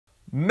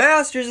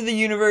Masters of the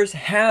Universe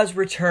has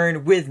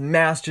returned with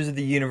Masters of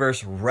the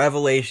Universe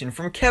Revelation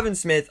from Kevin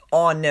Smith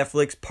on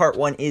Netflix. Part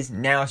 1 is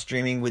now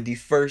streaming with the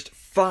first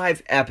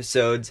 5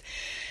 episodes.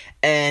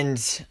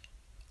 And,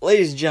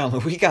 ladies and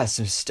gentlemen, we got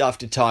some stuff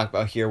to talk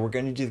about here. We're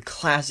going to do the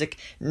classic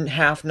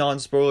half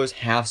non-spoilers,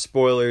 half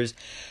spoilers.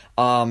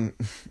 And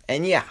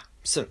yeah,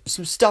 some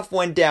stuff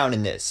went down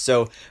in this.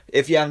 So,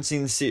 if you haven't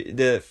seen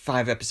the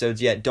 5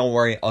 episodes yet, don't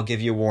worry. I'll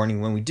give you a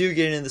warning when we do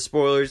get into the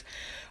spoilers.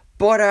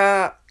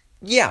 But,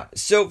 yeah,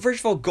 so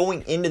first of all,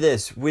 going into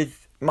this,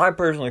 with my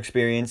personal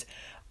experience,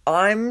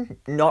 I'm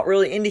not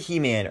really into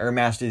He-Man or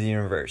Master of the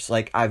Universe.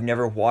 Like, I've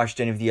never watched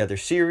any of the other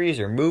series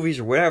or movies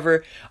or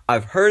whatever.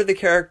 I've heard of the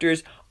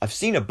characters, I've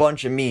seen a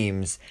bunch of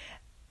memes,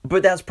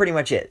 but that's pretty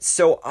much it.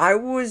 So I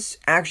was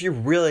actually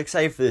really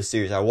excited for this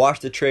series. I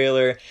watched the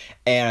trailer,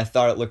 and I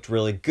thought it looked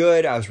really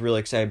good. I was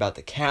really excited about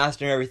the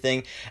cast and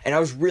everything, and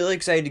I was really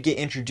excited to get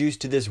introduced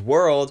to this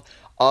world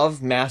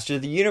of Master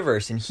of the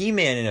Universe and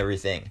He-Man and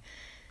everything.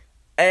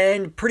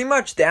 And pretty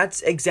much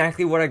that's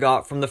exactly what I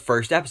got from the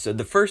first episode.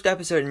 The first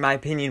episode, in my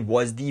opinion,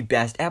 was the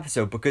best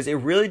episode because it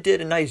really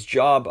did a nice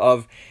job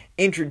of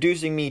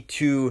introducing me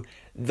to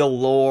the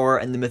lore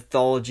and the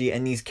mythology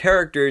and these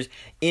characters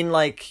in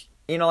like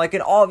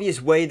an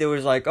obvious way that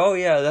was like, oh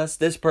yeah, that's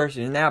this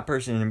person and that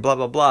person and blah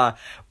blah blah,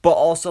 but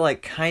also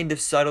like kind of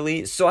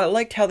subtly. So I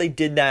liked how they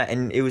did that,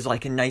 and it was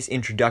like a nice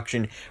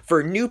introduction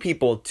for new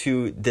people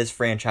to this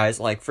franchise,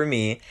 like for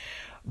me.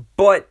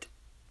 But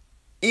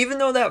even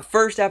though that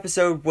first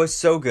episode was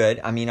so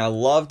good, I mean, I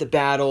loved the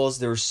battles.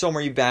 There were so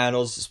many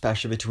battles,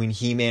 especially between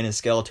He-Man and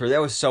Skeletor.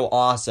 That was so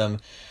awesome.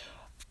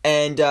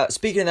 And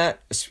speaking of that,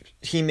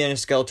 He-Man and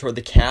Skeletor,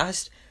 the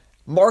cast,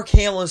 Mark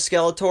Hamill as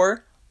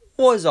Skeletor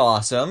was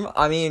awesome.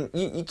 I mean,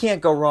 you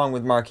can't go wrong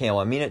with Mark Hamill.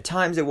 I mean, at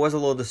times it was a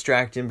little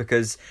distracting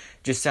because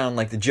it just sounded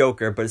like the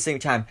Joker, but at the same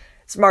time,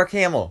 it's Mark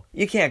Hamill.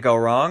 You can't go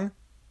wrong.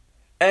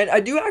 And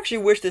I do actually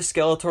wish that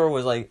Skeletor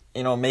was, like,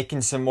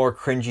 making some more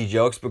cringy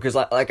jokes, because,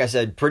 like I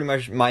said, pretty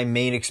much my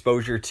main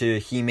exposure to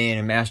He-Man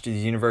and Master of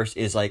the Universe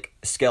is, like,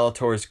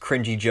 Skeletor's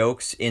cringy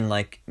jokes in,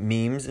 like,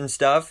 memes and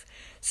stuff.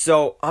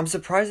 So, I'm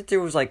surprised that there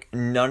was, like,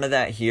 none of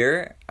that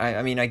here.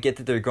 I mean, I get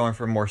that they're going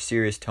for a more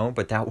serious tone,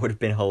 but that would have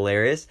been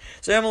hilarious.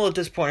 So, I'm a little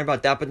disappointed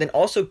about that. But then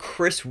also,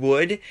 Chris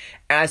Wood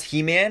as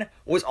He-Man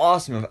was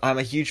awesome. I'm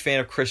a huge fan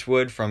of Chris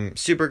Wood from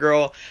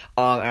Supergirl,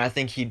 and I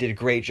think he did a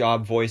great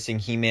job voicing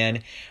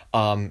He-Man.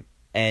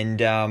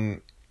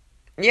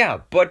 Yeah,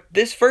 but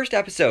this first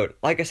episode,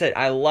 like I said,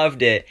 I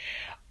loved it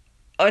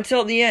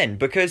until the end,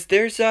 because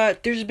there's a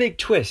big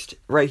twist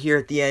right here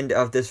at the end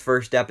of this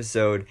first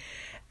episode,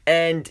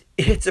 and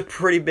it's a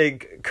pretty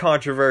big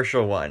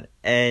controversial one.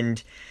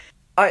 And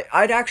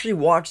I'd actually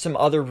watched some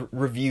other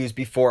reviews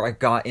before I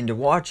got into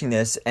watching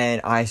this,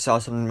 and I saw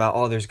something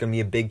about, there's going to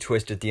be a big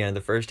twist at the end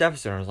of the first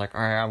episode, and I was like,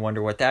 alright, I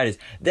wonder what that is.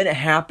 Then it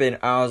happened,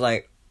 I was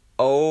like,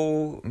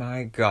 oh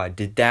my god,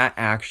 did that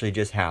actually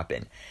just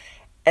happen?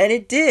 And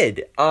it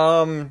did.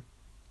 And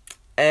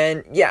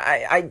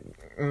yeah,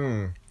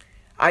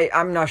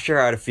 I'm not sure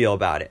how to feel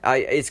about it.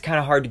 It's kind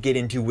of hard to get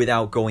into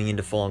without going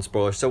into full-on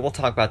spoilers, so we'll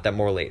talk about that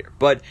more later.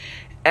 But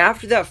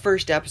after that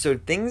first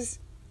episode, things,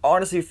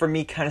 honestly, for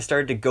me, kind of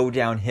started to go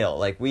downhill.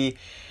 Like, we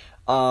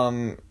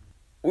kind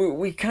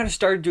of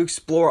started to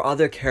explore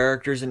other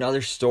characters and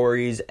other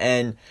stories,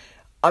 and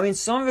I mean,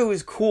 some of it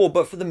was cool,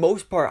 but for the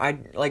most part,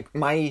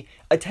 my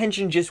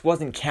attention just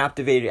wasn't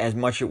captivated as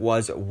much as it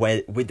was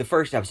with the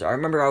first episode. I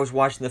remember I was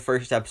watching the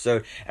first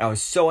episode, and I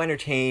was so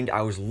entertained,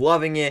 I was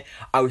loving it,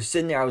 I was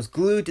sitting there, I was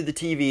glued to the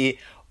TV,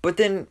 but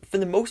then, for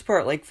the most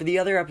part, like, for the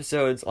other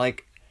episodes,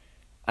 like,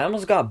 I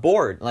almost got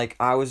bored. Like,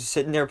 I was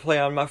sitting there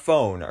playing on my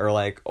phone, or,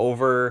 like,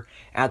 over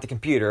at the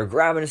computer, or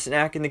grabbing a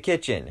snack in the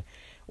kitchen.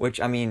 Which,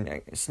 I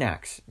mean,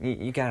 snacks.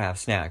 You gotta have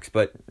snacks,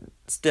 but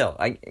still,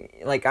 I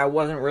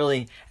wasn't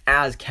really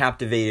as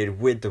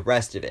captivated with the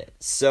rest of it.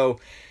 So,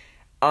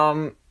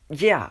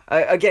 yeah,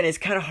 again, it's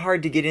kind of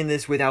hard to get in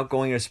this without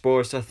going into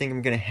spoilers, so I think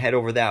I'm gonna head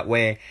over that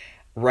way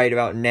right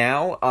about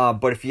now.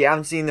 But if you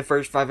haven't seen the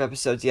first 5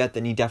 episodes yet,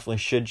 then you definitely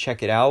should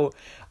check it out,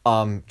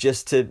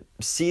 just to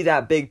see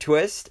that big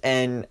twist,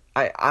 and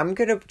I'm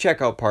gonna check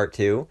out part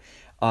 2,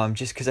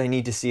 just because I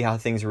need to see how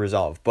things are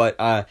resolved.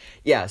 But,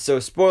 yeah,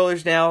 so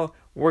spoilers now.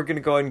 We're going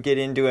to go ahead and get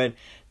into it.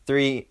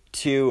 3,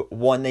 2,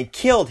 1. They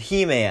killed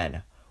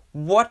He-Man.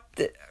 What?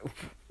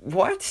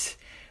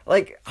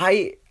 Like,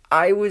 I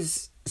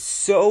was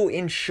so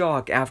in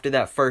shock after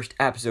that first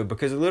episode,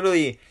 because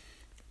literally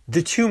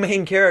the 2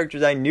 main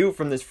characters I knew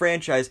from this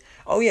franchise,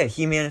 oh yeah,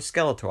 He-Man and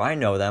Skeletor, I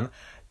know them.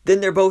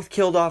 Then they're both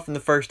killed off in the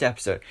first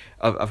episode.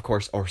 Of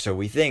course, or so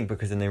we think,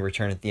 because then they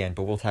return at the end,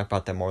 but we'll talk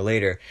about that more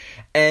later.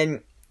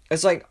 And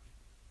it's like,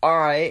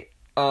 alright,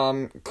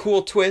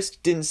 cool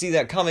twist, didn't see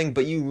that coming,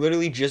 but you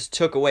literally just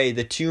took away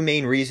the 2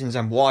 main reasons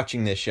I'm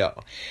watching this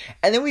show.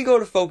 And then we go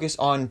to focus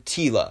on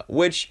Teela,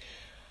 which,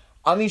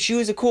 I mean, she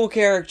was a cool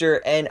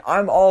character, and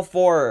I'm all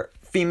for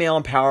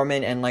female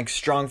empowerment and, like,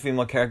 strong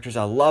female characters.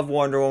 I love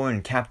Wonder Woman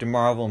and Captain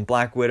Marvel and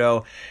Black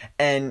Widow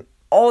and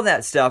all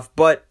that stuff,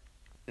 but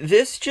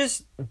this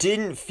just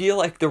didn't feel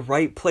like the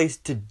right place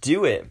to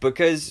do it,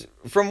 because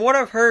from what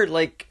I've heard,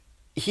 like,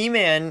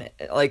 He-Man,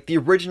 like the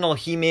original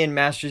He-Man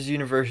Masters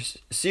Universe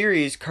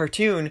series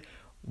cartoon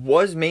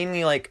was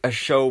mainly like a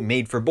show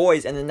made for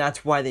boys, and then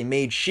that's why they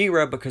made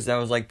She-Ra, because that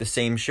was like the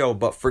same show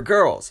but for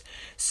girls.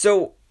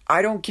 So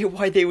I don't get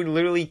why they would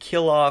literally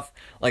kill off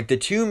like the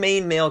two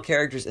main male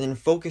characters and then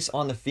focus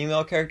on the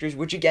female characters,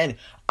 which again,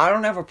 I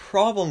don't have a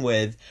problem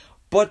with,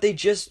 but they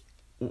just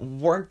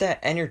weren't that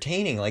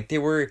entertaining. Like, they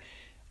were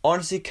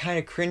honestly kind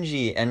of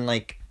cringy and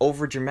like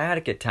over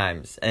dramatic at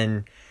times,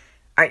 and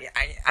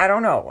I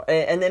don't know.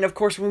 And then, of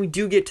course, when we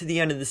do get to the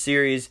end of the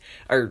series,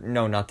 or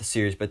no, not the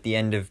series, but the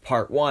end of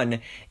part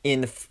 1,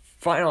 in the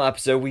final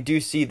episode, we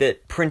do see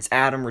that Prince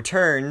Adam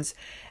returns,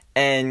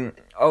 and,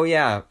 oh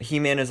yeah,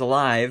 He-Man is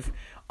alive,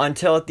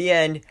 until at the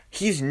end,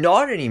 he's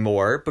not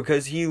anymore,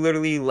 because he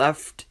literally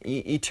left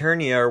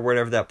Eternia, or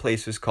whatever that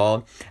place was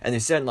called, and they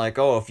said, like,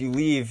 oh, if you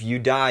leave, you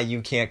die,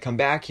 you can't come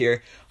back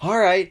here.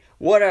 Alright,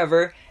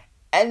 whatever.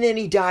 And then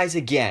he dies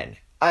again.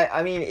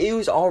 I mean, it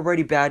was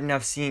already bad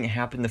enough seeing it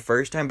happen the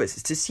first time, but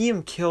to see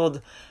him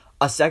killed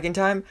a second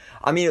time,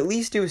 I mean, at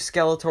least it was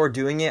Skeletor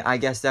doing it. I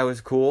guess that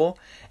was cool,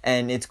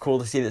 and it's cool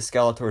to see that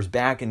Skeletor's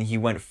back, and he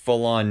went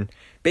full on,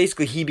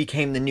 basically, he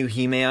became the new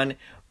He-Man.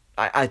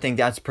 I think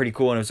that's pretty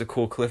cool, and it was a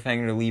cool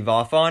cliffhanger to leave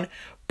off on,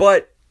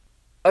 but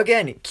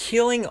again,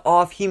 killing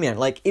off He-Man,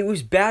 like, it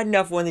was bad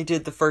enough when they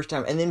did it the first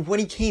time, and then when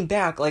he came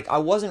back, like, I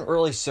wasn't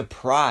really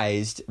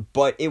surprised,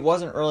 but it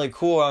wasn't really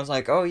cool. I was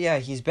like, oh yeah,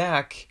 he's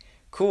back.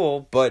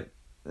 Cool, but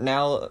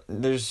now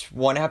there's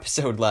one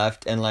episode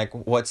left, and like,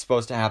 what's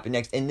supposed to happen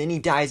next? And then he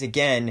dies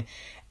again,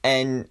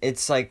 and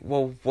it's like,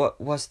 well,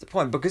 what's the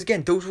point? Because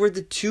again, those were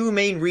the two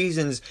main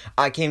reasons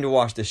I came to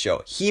watch this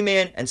show: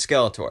 He-Man and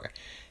Skeletor.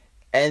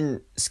 And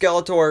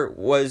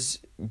Skeletor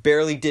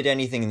barely did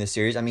anything in the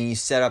series. I mean,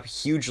 he's set up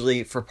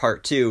hugely for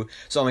part 2,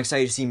 so I'm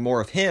excited to see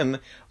more of him.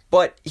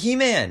 But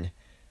He-Man,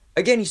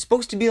 again, he's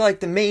supposed to be like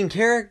the main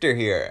character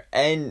here,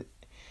 and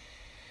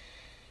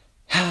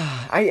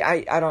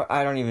I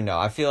don't even know.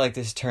 I feel like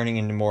this is turning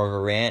into more of a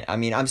rant. I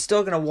mean, I'm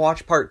still gonna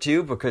watch part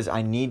 2 because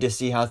I need to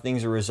see how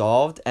things are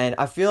resolved, and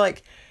I feel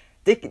like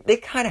they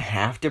kind of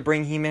have to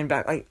bring He-Man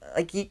back.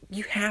 Like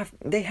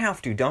they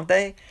have to, don't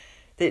they?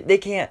 They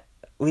can't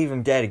leave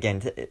him dead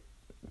again.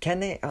 Can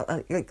they?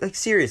 Like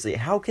seriously,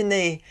 how can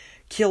they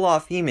kill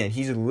off He-Man?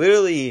 He's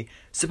literally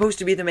supposed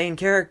to be the main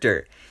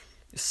character.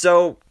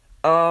 So,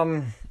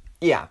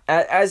 yeah,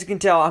 as you can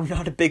tell, I'm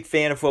not a big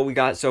fan of what we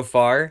got so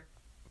far.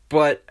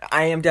 But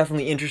I am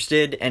definitely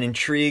interested and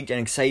intrigued and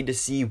excited to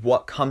see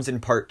what comes in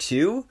part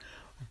 2.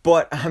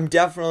 But I'm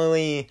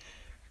definitely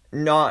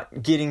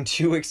not getting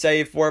too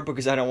excited for it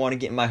because I don't want to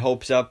get my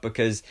hopes up,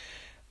 because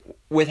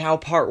with how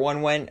part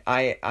 1 went,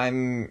 I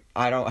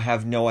don't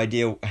have no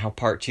idea how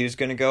part 2 is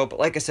going to go. But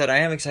like I said, I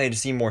am excited to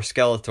see more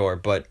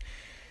Skeletor. But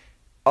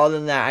other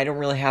than that, I don't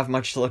really have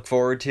much to look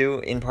forward to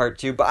in part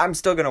 2. But I'm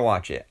still going to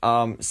watch it.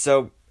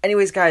 So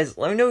anyways, guys,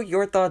 let me know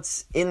your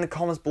thoughts in the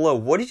comments below.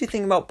 What did you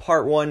think about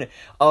part 1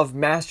 of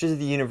Masters of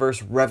the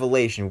Universe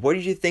Revelation? What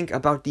did you think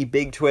about the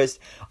big twist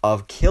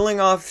of killing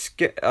off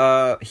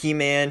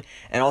He-Man?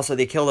 And also,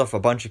 they killed off a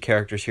bunch of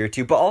characters here,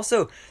 too. But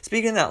also,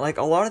 speaking of that, like,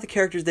 a lot of the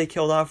characters they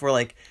killed off were,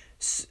 like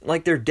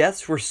their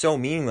deaths were so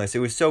meaningless. It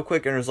was so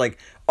quick, and it was like,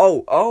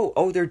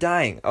 oh, they're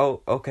dying.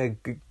 Oh, okay,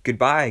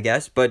 goodbye, I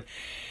guess. But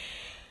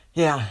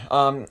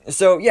yeah,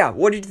 so yeah,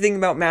 what did you think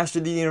about Master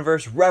of the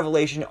Universe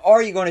Revelation?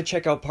 Are you going to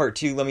check out part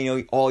 2? Let me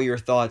know all your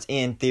thoughts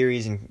and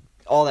theories and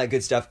all that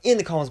good stuff in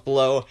the comments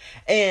below.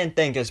 And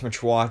thank you guys so much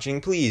for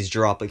watching. Please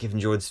drop a like if you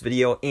enjoyed this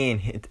video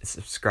and hit the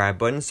subscribe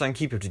button so I can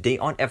keep you up to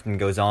date on everything that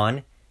goes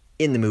on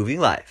in the movie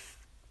life.